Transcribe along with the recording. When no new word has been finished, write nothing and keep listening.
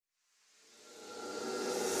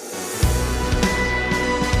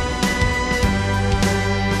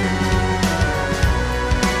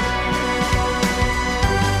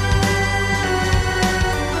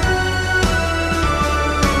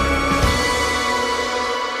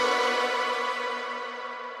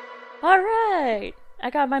Alright! I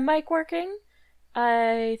got my mic working,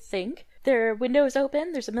 I think. There are windows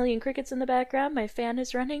open, there's a million crickets in the background, my fan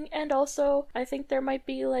is running, and also I think there might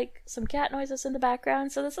be like some cat noises in the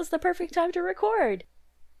background, so this is the perfect time to record.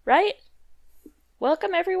 Right?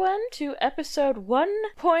 Welcome everyone to episode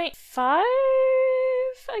 1.5, I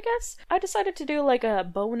guess? I decided to do like a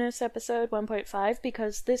bonus episode 1.5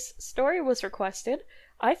 because this story was requested.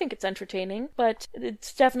 I think it's entertaining, but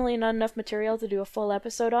it's definitely not enough material to do a full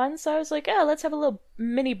episode on, so I was like, yeah, let's have a little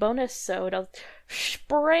mini bonus-sode. I'll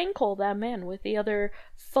sprinkle them in with the other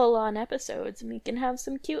full-on episodes, and we can have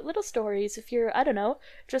some cute little stories if you're, I don't know,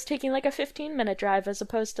 just taking like a 15-minute drive as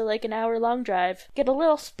opposed to like an hour-long drive. Get a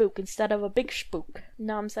little spook instead of a big spook.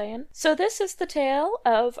 Know what I'm saying? So this is the tale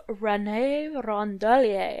of René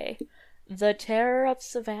Rondelier, the Terror of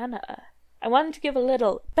Savannah. I wanted to give a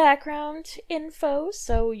little background info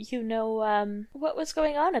so you know what was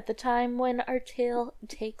going on at the time when our tale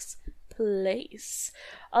takes place.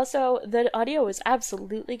 Also, the audio is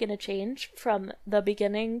absolutely going to change from the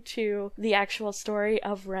beginning to the actual story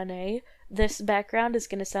of René. This background is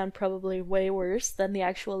going to sound probably way worse than the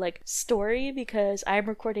actual, like, story because I'm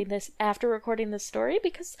recording this after recording this story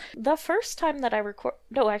because the first time that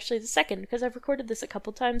the second, because I've recorded this a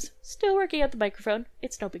couple times, still working out the microphone,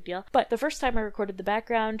 it's no big deal, but the first time I recorded the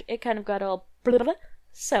background, it kind of got all blah, blah, blah.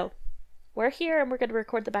 So, we're here and we're going to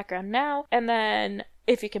record the background now, and then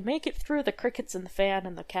if you can make it through the crickets and the fan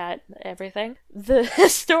and the cat and everything, the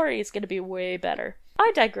story is going to be way better.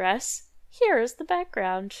 I digress. Here is the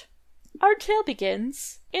background. Our tale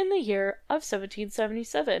begins in the year of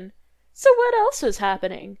 1777. So what else was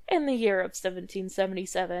happening in the year of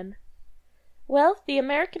 1777? Well, the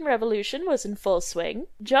American Revolution was in full swing.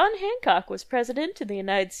 John Hancock was president in the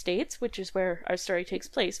United States, which is where our story takes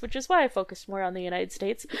place, which is why I focused more on the United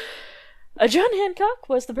States. John Hancock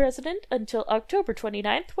was the president until October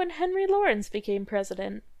 29th when Henry Lawrence became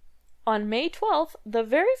president. On May 12th, the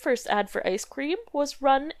very first ad for ice cream was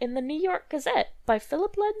run in the New York Gazette by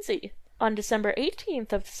Philip Lindsay. On December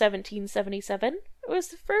 18th of 1777, it was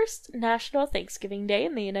the first National Thanksgiving Day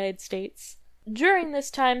in the United States. During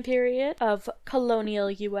this time period of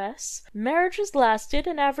colonial U.S., marriages lasted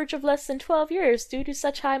an average of less than 12 years due to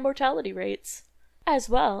such high mortality rates. As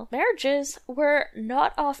well, marriages were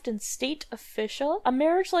not often state official. A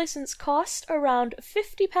marriage license cost around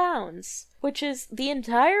 £50, which is the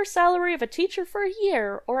entire salary of a teacher for a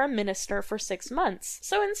year or a minister for 6 months.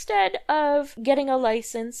 So instead of getting a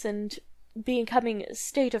license and becoming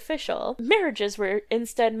state official, marriages were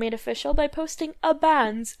instead made official by posting a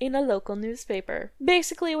bans in a local newspaper.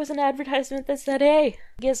 Basically, it was an advertisement that said, hey,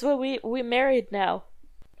 guess what, we married now.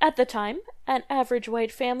 At the time, an average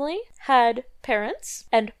white family had parents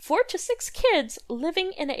and 4 to 6 kids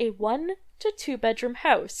living in a 1 to 2 bedroom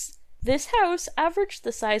house. This house averaged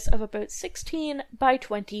the size of about 16 by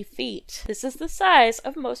 20 feet. This is the size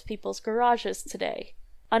of most people's garages today.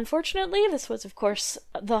 Unfortunately, this was, of course,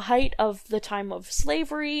 the height of the time of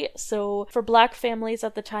slavery, so for black families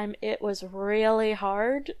at the time, it was really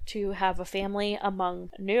hard to have a family among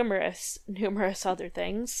numerous other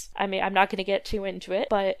things. I mean, I'm not going to get too into it,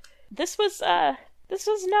 but this was not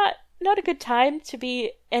a good time to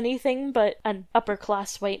be anything but an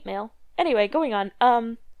upper-class white male. Anyway, going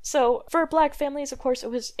on, so, for black families, of course, it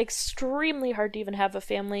was extremely hard to even have a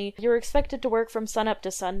family. You were expected to work from sunup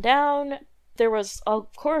to sundown. There was,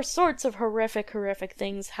 of course, sorts of horrific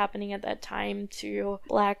things happening at that time to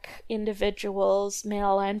black individuals,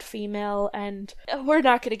 male and female, and we're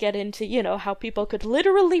not going to get into, how people could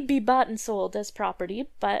literally be bought and sold as property,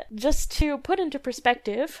 but just to put into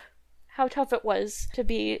perspective how tough it was to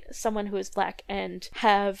be someone who is black and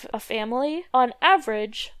have a family. On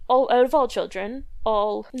average, out of all children,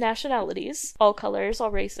 all nationalities, all colors,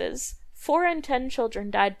 all races, 4 in 10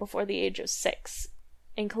 children died before the age of 6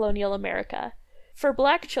 in colonial America. For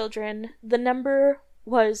black children, the number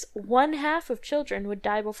was 1/2 of children would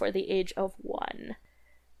die before the age of 1.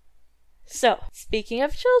 So, speaking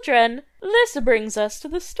of children, this brings us to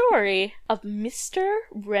the story of Mr.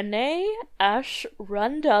 René Ashe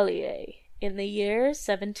Rondelier in the year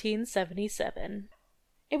 1777.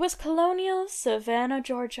 It was colonial Savannah,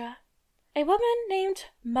 Georgia. A woman named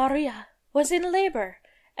Maria was in labor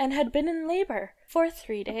and had been in labor for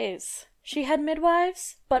 3 days. She had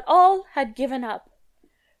midwives, but all had given up.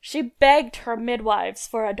 She begged her midwives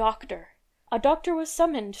for a doctor. A doctor was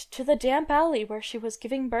summoned to the damp alley where she was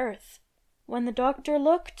giving birth. When the doctor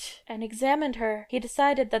looked and examined her, he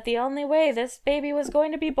decided that the only way this baby was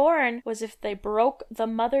going to be born was if they broke the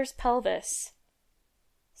mother's pelvis.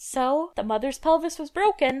 So, the mother's pelvis was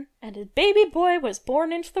broken, and a baby boy was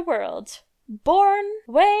born into the world. born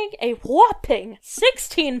weighing a whopping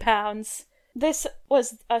 16 pounds. This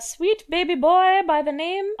was a sweet baby boy by the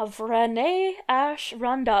name of Rene Ashe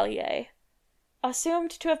Rondaelier.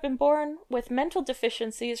 Assumed to have been born with mental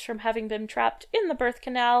deficiencies from having been trapped in the birth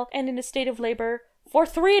canal and in a state of labor for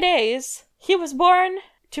 3 days, he was born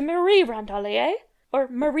to Marie Rondaelier,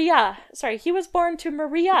 he was born to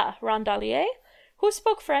Maria Rondaelier, who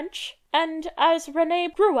spoke French, and as Rene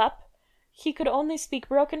grew up, he could only speak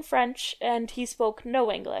broken French, and he spoke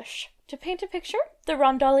no English. To paint a picture, the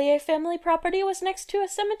Rondaelier family property was next to a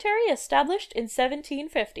cemetery established in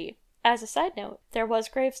 1750. As a side note, there was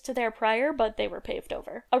graves to there prior, but they were paved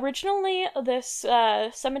over. Originally, this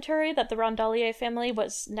cemetery that the Rondaelier family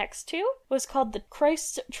was next to was called the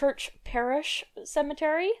Christ Church Parish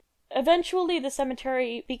Cemetery. Eventually, the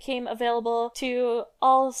cemetery became available to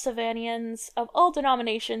all Savannahans of all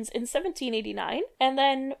denominations in 1789, and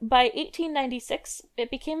then by 1896, it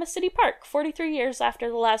became a city park, 43 years after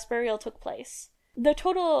the last burial took place. The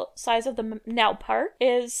total size of the now park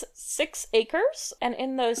is 6 acres, and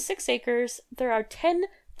in those 6 acres, there are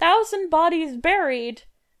 10,000 bodies buried,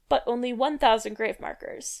 but only 1,000 grave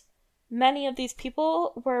markers. Many of these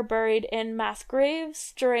people were buried in mass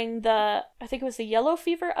graves during I think it was the yellow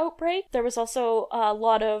fever outbreak. There was also a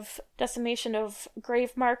lot of decimation of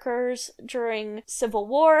grave markers during Civil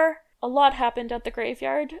War. A lot happened at the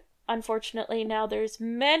graveyard. Unfortunately, now there's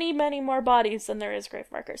many, many more bodies than there is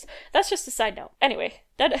grave markers. That's just a side note. Anyway,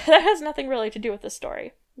 that has nothing really to do with the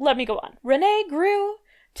story. Let me go on. Rene grew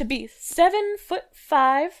to be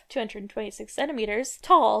 7'5", 226 centimeters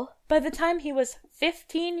tall by the time he was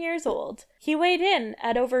 15 years old. He weighed in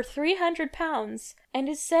at over 300 pounds and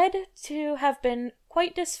is said to have been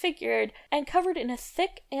quite disfigured and covered in a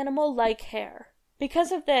thick animal-like hair.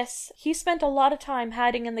 Because of this, he spent a lot of time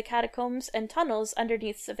hiding in the catacombs and tunnels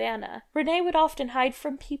underneath Savannah. Rene would often hide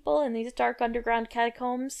from people in these dark underground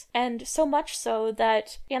catacombs, and so much so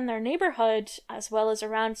that in their neighborhood, as well as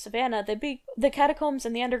around Savannah, the catacombs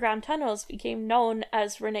and the underground tunnels became known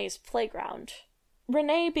as Rene's playground.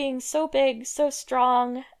 Rene being so big, so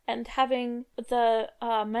strong, and having the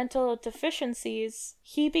mental deficiencies,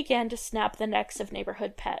 he began to snap the necks of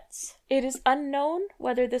neighborhood pets. It is unknown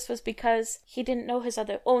whether this was because he didn't know his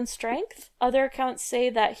own strength. Other accounts say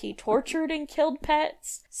that he tortured and killed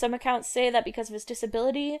pets. Some accounts say that because of his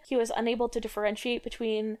disability, he was unable to differentiate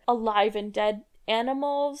between alive and dead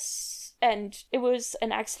animals. And it was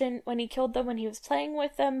an accident when he killed them when he was playing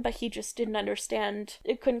with them, but he just didn't understand.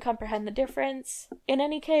 It couldn't comprehend the difference. In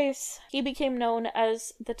any case, he became known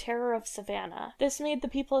as the Terror of Savannah. This made the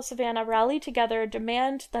people of Savannah rally together,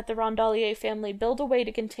 demand that the Rondaelier family build a way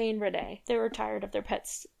to contain Rene. They were tired of their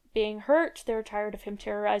pets being hurt. They were tired of him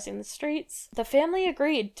terrorizing the streets. The family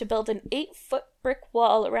agreed to build an 8-foot brick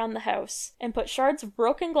wall around the house and put shards of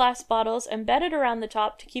broken glass bottles embedded around the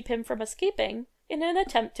top to keep him from escaping, in an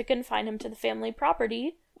attempt to confine him to the family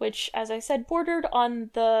property, which, as I said, bordered on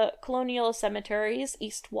the colonial cemetery's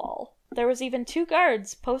east wall. There was even 2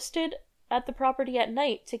 guards posted at the property at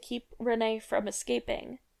night to keep Rene from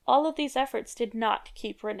escaping. All of these efforts did not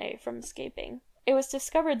keep Rene from escaping. It was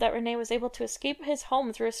discovered that Rene was able to escape his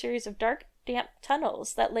home through a series of dark, damp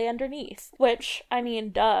tunnels that lay underneath. Which, I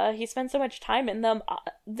mean, duh, he spent so much time in them,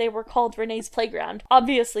 they were called Rene's playground.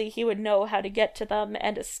 Obviously, he would know how to get to them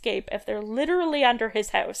and escape if they're literally under his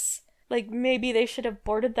house. Like, maybe they should have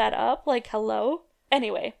boarded that up, like, hello?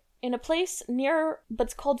 Anyway, in a place near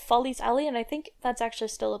what's called Follies Alley, and I think that's actually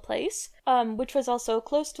still a place, which was also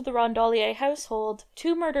close to the Rondaelier household,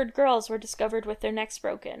 2 murdered girls were discovered with their necks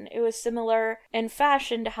broken. It was similar in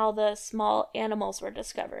fashion to how the small animals were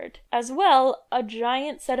discovered. As well, a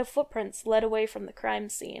giant set of footprints led away from the crime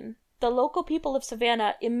scene. The local people of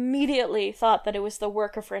Savannah immediately thought that it was the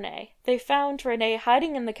work of Rene. They found Rene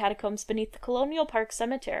hiding in the catacombs beneath the Colonial Park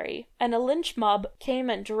Cemetery, and a lynch mob came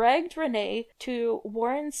and dragged Rene to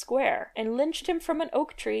Warren Square and lynched him from an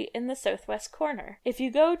oak tree in the southwest corner. If you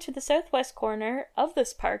go to the southwest corner of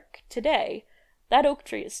this park today, that oak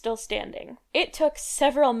tree is still standing. It took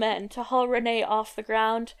several men to haul Rene off the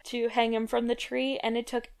ground to hang him from the tree, and it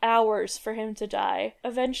took hours for him to die.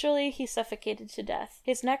 Eventually, he suffocated to death.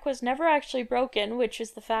 His neck was never actually broken, which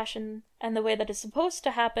is the fashion and the way that is supposed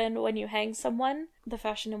to happen when you hang someone. The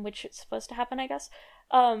fashion in which it's supposed to happen, I guess.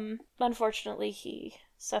 Unfortunately, he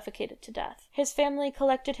suffocated to death. His family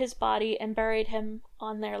collected his body and buried him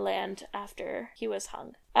on their land after he was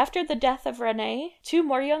hung. After the death of Rene, 2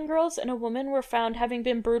 more young girls and a woman were found having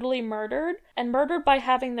been brutally murdered, and murdered by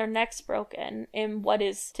having their necks broken in what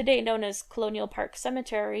is today known as Colonial Park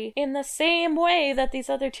Cemetery, in the same way that these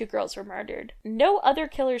other 2 girls were murdered. No other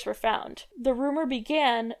killers were found. The rumor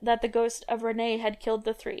began that the ghost of Rene had killed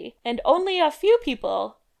the 3, and only a few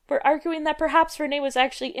people were arguing that perhaps Rene was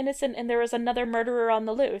actually innocent and there was another murderer on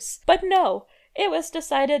the loose. But no, it was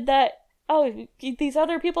decided that, oh, these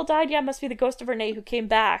other people died? Yeah, it must be the ghost of Rene who came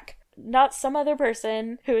back. Not some other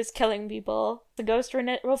person who is killing people. The ghost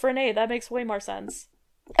of Rene, that makes way more sense.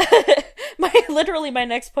 My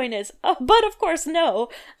next point is, but of course no,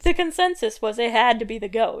 the consensus was it had to be the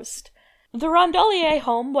ghost. The Rondaelier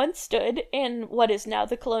home once stood in what is now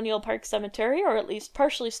the Colonial Park Cemetery, or at least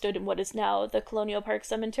partially stood in what is now the Colonial Park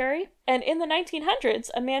Cemetery. And in the 1900s,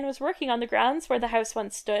 a man was working on the grounds where the house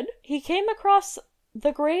once stood. He came across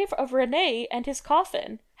the grave of Rene and his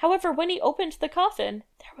coffin. However, when he opened the coffin,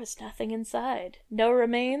 there was nothing inside. No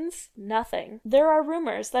remains, nothing. There are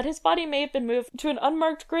rumors that his body may have been moved to an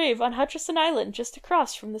unmarked grave on Hutchison Island just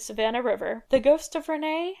across from the Savannah River. The ghost of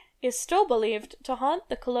Rene is still believed to haunt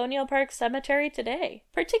the Colonial Park Cemetery today,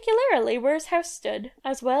 particularly where his house stood.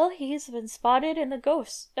 As well, he's been spotted in the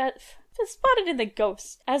ghost.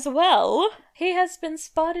 As well, he has been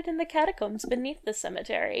spotted in the catacombs beneath the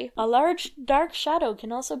cemetery. A large dark shadow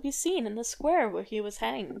can also be seen in the square where he was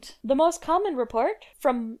hanged. The most common report,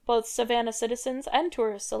 from both Savannah citizens and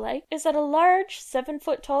tourists alike, is that a large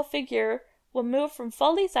 7-foot-tall figure will move from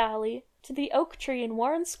Follies Alley to the oak tree in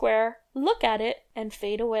Warren Square, look at it, and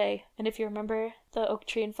fade away. And if you remember, the oak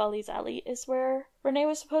tree in Follies Alley is where Rene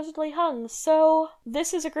was supposedly hung. So,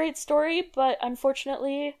 this is a great story, but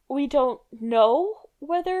unfortunately, we don't know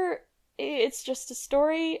whether it's just a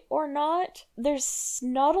story or not. There's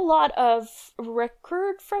not a lot of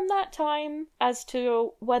record from that time as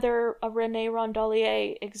to whether a Rene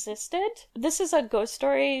Rondaelier existed. This is a ghost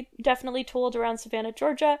story definitely told around Savannah,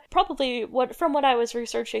 Georgia. Probably, from what I was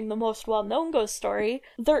researching, the most well-known ghost story.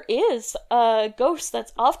 There is a ghost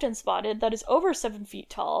that's often spotted that is over 7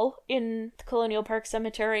 feet tall in the Colonial Park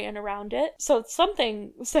Cemetery and around it. So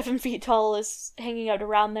something 7 feet tall is hanging out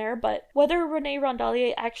around there, but whether Rene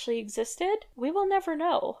Rondaelier actually existed, we will never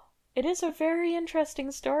know. It is a very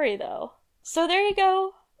interesting story, though. So there you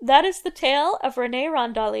go. That is the tale of Rene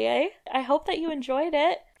Rondaelier. I hope that you enjoyed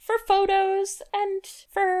it. For photos and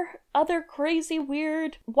for other crazy,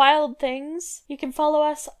 weird, wild things, you can follow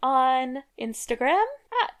us on Instagram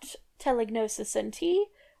at telegnosisnt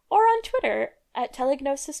or on Twitter at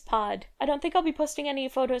telegnosispod. I don't think I'll be posting any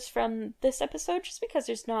photos from this episode just because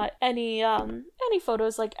there's not any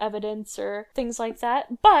photos like evidence or things like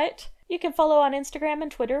that, but you can follow on Instagram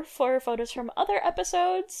and Twitter for photos from other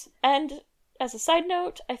episodes. And as a side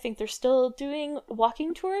note, I think they're still doing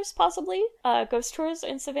walking tours, possibly ghost tours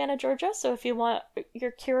in Savannah, Georgia. So if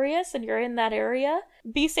you're curious and you're in that area,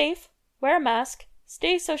 be safe, wear a mask,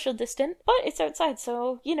 stay social distant, but it's outside,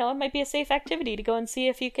 so, it might be a safe activity to go and see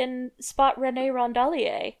if you can spot Rene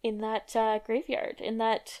Rondaelier in that graveyard, in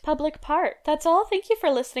that public park. That's all. Thank you for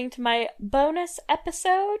listening to my bonus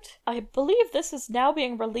episode. I believe this is now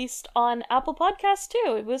being released on Apple Podcasts,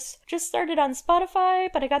 too. It was just started on Spotify,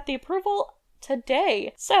 but I got the approval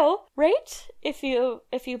today. So, rate if you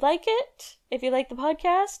like it. If you like the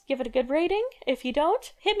podcast, give it a good rating. If you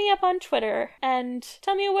don't, hit me up on Twitter and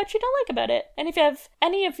tell me what you don't like about it. And if you have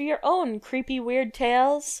any of your own creepy, weird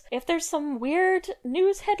tales, if there's some weird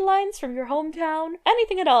news headlines from your hometown,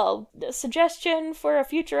 anything at all, a suggestion for a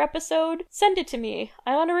future episode, send it to me.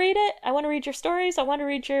 I want to read it. I want to read your stories. I want to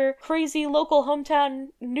read your crazy local hometown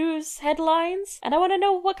news headlines. And I want to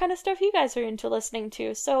know what kind of stuff you guys are into listening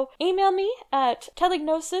to. So email me at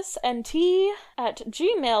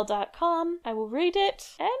telegnosisnt@gmail.com. I will read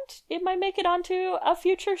it, and it might make it onto a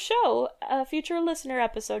future show, a future listener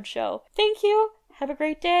episode show. Thank you, have a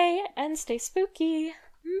great day, and stay spooky.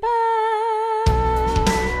 Bye!